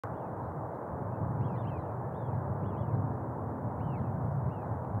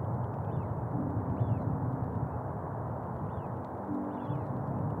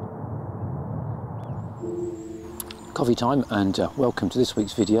Coffee time, and welcome to this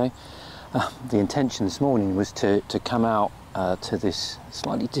week's video. The intention this morning was to come out to this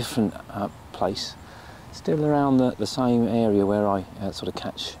slightly different place, still around the same area where I sort of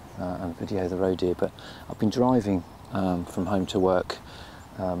catch and video the roe deer, but I've been driving from home to work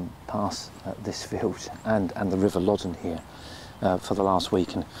past this field and the River Loddon here for the last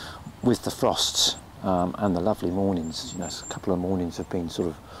week, and with the frosts and the lovely mornings, you know, a couple of mornings have been sort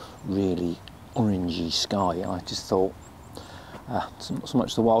of really orangey sky. I just thought, not so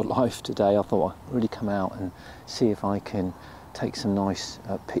much the wildlife today, I thought I'd really come out and see if I can take some nice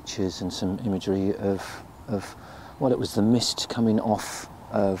pictures and some imagery of well, it was the mist coming off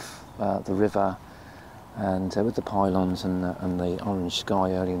of the river, and with the pylons and the orange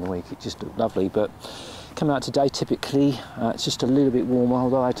sky early in the week, it just looked lovely. But coming out today, typically it's just a little bit warmer,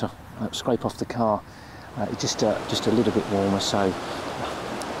 although I had to scrape off the car. It's just a little bit warmer, so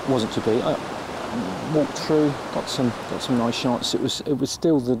wasn't to be. Walked through, got some nice shots. It was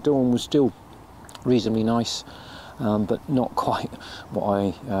still, the dawn was still reasonably nice, but not quite what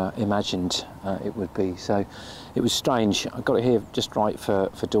I imagined it would be. So it was strange. I got it here just right for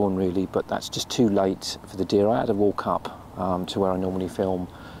dawn really, but that's just too late for the deer. I had to walk up to where I normally film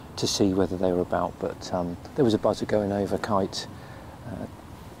to see whether they were about, but there was a buzzer going over, kite.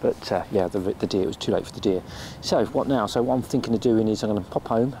 But yeah, the deer, it was too late for the deer. So what now? So what I'm thinking of doing is I'm going to pop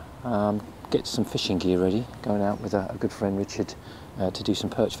home, get some fishing gear ready, going out with a good friend Richard to do some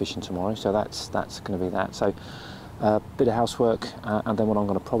perch fishing tomorrow. So that's going to be that. So a bit of housework, and then what I'm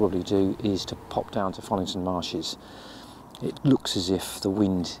going to probably do is to pop down to Farlington Marshes. It looks as if the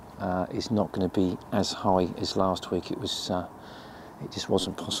wind is not going to be as high as last week. It just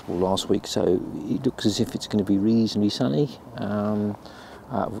wasn't possible last week, so it looks as if it's going to be reasonably sunny. And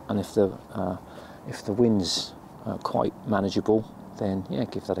if the wind's quite manageable, then yeah,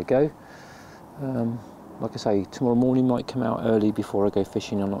 give that a go. Like I say, tomorrow morning might come out early before I go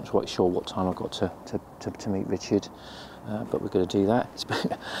fishing. I'm not quite sure what time I've got to meet Richard, but we're going to do that.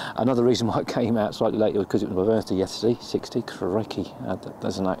 Another reason why I came out slightly later was because it was my birthday yesterday, 60, crikey,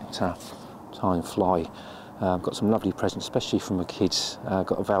 doesn't that time fly. Got some lovely presents, especially from the kids.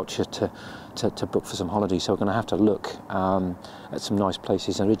 Got a voucher to book for some holidays, so we're going to have to look at some nice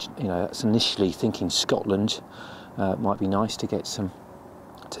places. You know, that's initially thinking Scotland might be nice to get some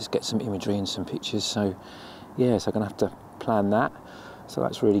imagery and some pictures. So yeah, so I'm going to have to plan that. So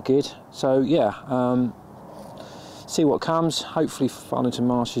that's really good. So yeah, see what comes. Hopefully Farlington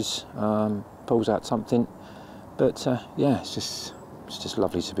Marshes pulls out something. But yeah, it's just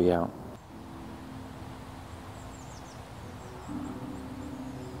lovely to be out.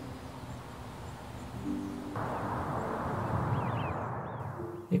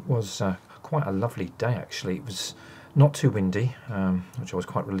 It was quite a lovely day actually. It was not too windy, which I was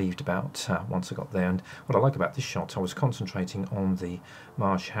quite relieved about once I got there. And what I like about this shot, I was concentrating on the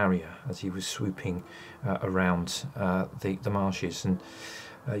marsh harrier as he was swooping around the marshes, and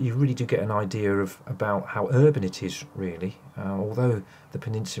you really do get an idea about how urban it is really. Although the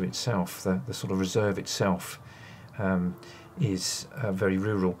peninsula itself, the sort of reserve itself, is very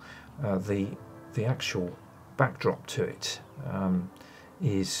rural, the actual backdrop to it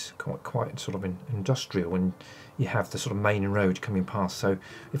is quite sort of industrial, and you have the sort of main road coming past. So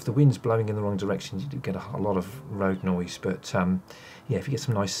if the wind's blowing in the wrong direction, you do get a lot of road noise. But yeah, if you get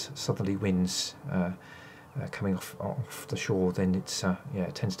some nice southerly winds coming off the shore, then it's yeah,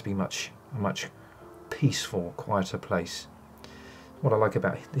 it tends to be a much peaceful, quieter place. What I like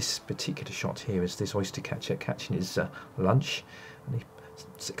about this particular shot here is this oyster catcher catching his lunch, and he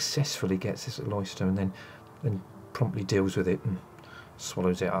successfully gets this little oyster and then promptly deals with it and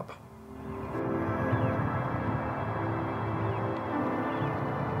swallows it up.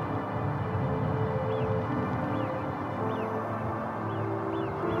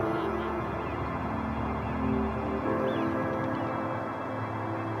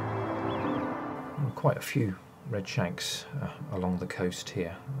 Quite a few red shanks along the coast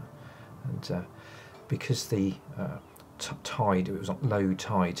here, and because the tide, it was on low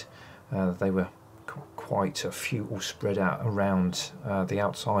tide, they were quite a few all spread out around the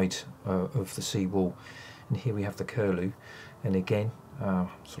outside of the sea wall. And here we have the curlew, and again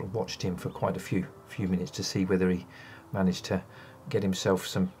sort of watched him for quite a few minutes to see whether he managed to get himself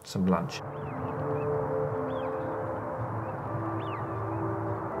some lunch.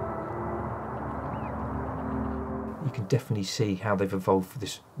 You can definitely see how they've evolved for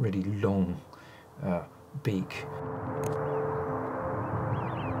this really long beak.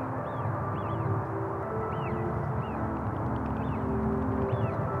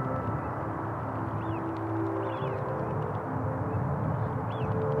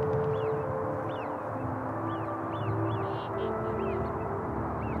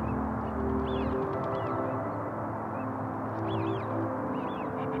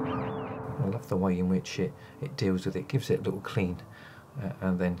 the way in which it deals with it, gives it a little clean,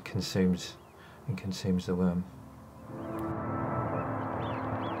 and then consumes the worm.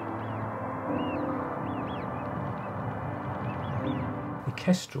 The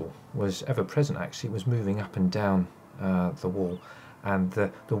kestrel was ever present, actually. It was moving up and down the wall, and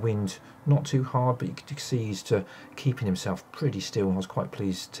the wind not too hard, but you could see he's keeping himself pretty still. I was quite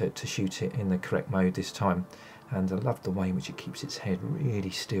pleased to shoot it in the correct mode this time, and I loved the way in which it keeps its head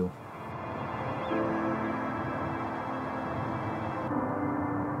really still.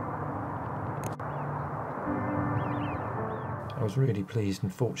 I was really pleased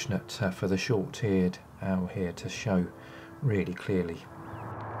and fortunate for the short-eared owl here to show really clearly.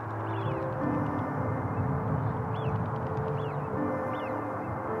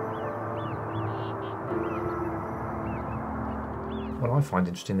 What I find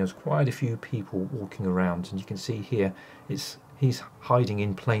interesting, there's quite a few people walking around, and you can see here he's hiding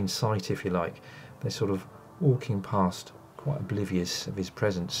in plain sight, if you like. They're sort of walking past, quite oblivious of his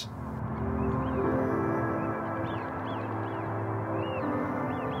presence.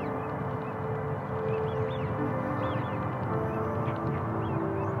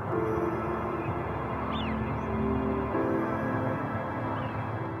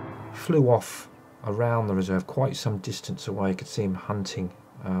 Flew off around the reserve quite some distance away. You could see him hunting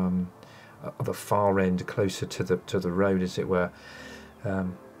at the far end, closer to the road, as it were.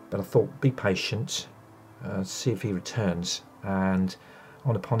 But I thought, be patient, see if he returns. And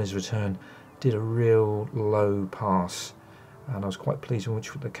upon his return, did a real low pass, and I was quite pleased with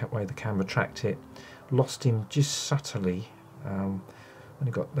the way the camera tracked it. Lost him just subtly. When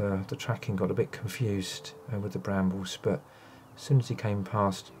he got the tracking got a bit confused with the brambles, but as soon as he came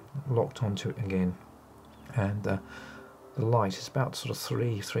past, locked onto it again. And the light is about sort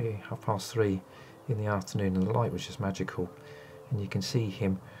of half past three in the afternoon, and the light was just magical, and you can see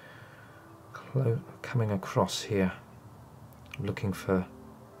him coming across here looking for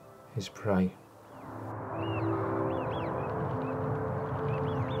his prey.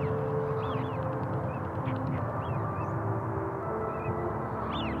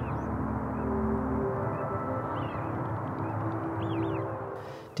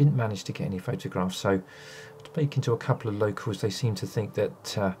 Didn't manage to get any photographs, so speaking to a couple of locals, they seem to think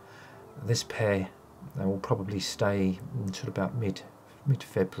that this pair will probably stay until about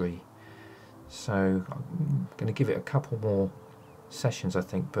mid-February. So I'm going to give it a couple more sessions, I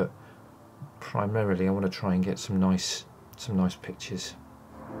think, but primarily I want to try and get some nice pictures.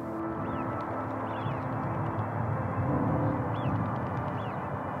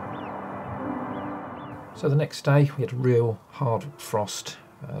 So the next day we had a real hard frost.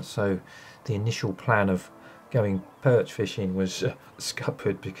 So the initial plan of going perch fishing was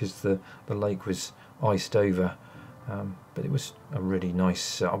scuppered because the lake was iced over. But it was a really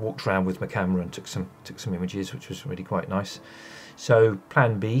nice. I walked around with my camera and took some images, which was really quite nice. So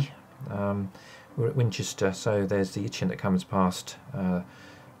plan B, we're at Winchester, so there's the Itchen that comes past, and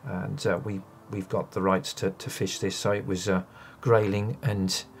we've got the rights to fish this. So it was grayling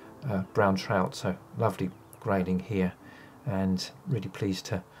and brown trout. So lovely grayling here, and really pleased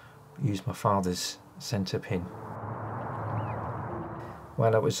to use my father's centre pin.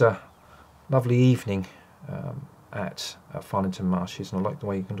 Well, it was a lovely evening at Farlington Marshes, and I like the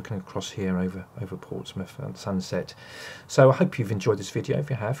way you're looking across here over Portsmouth and sunset. So I hope you've enjoyed this video.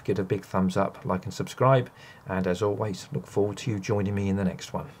 If you have, give it a big thumbs up, like and subscribe, and as always, look forward to you joining me in the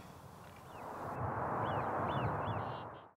next one.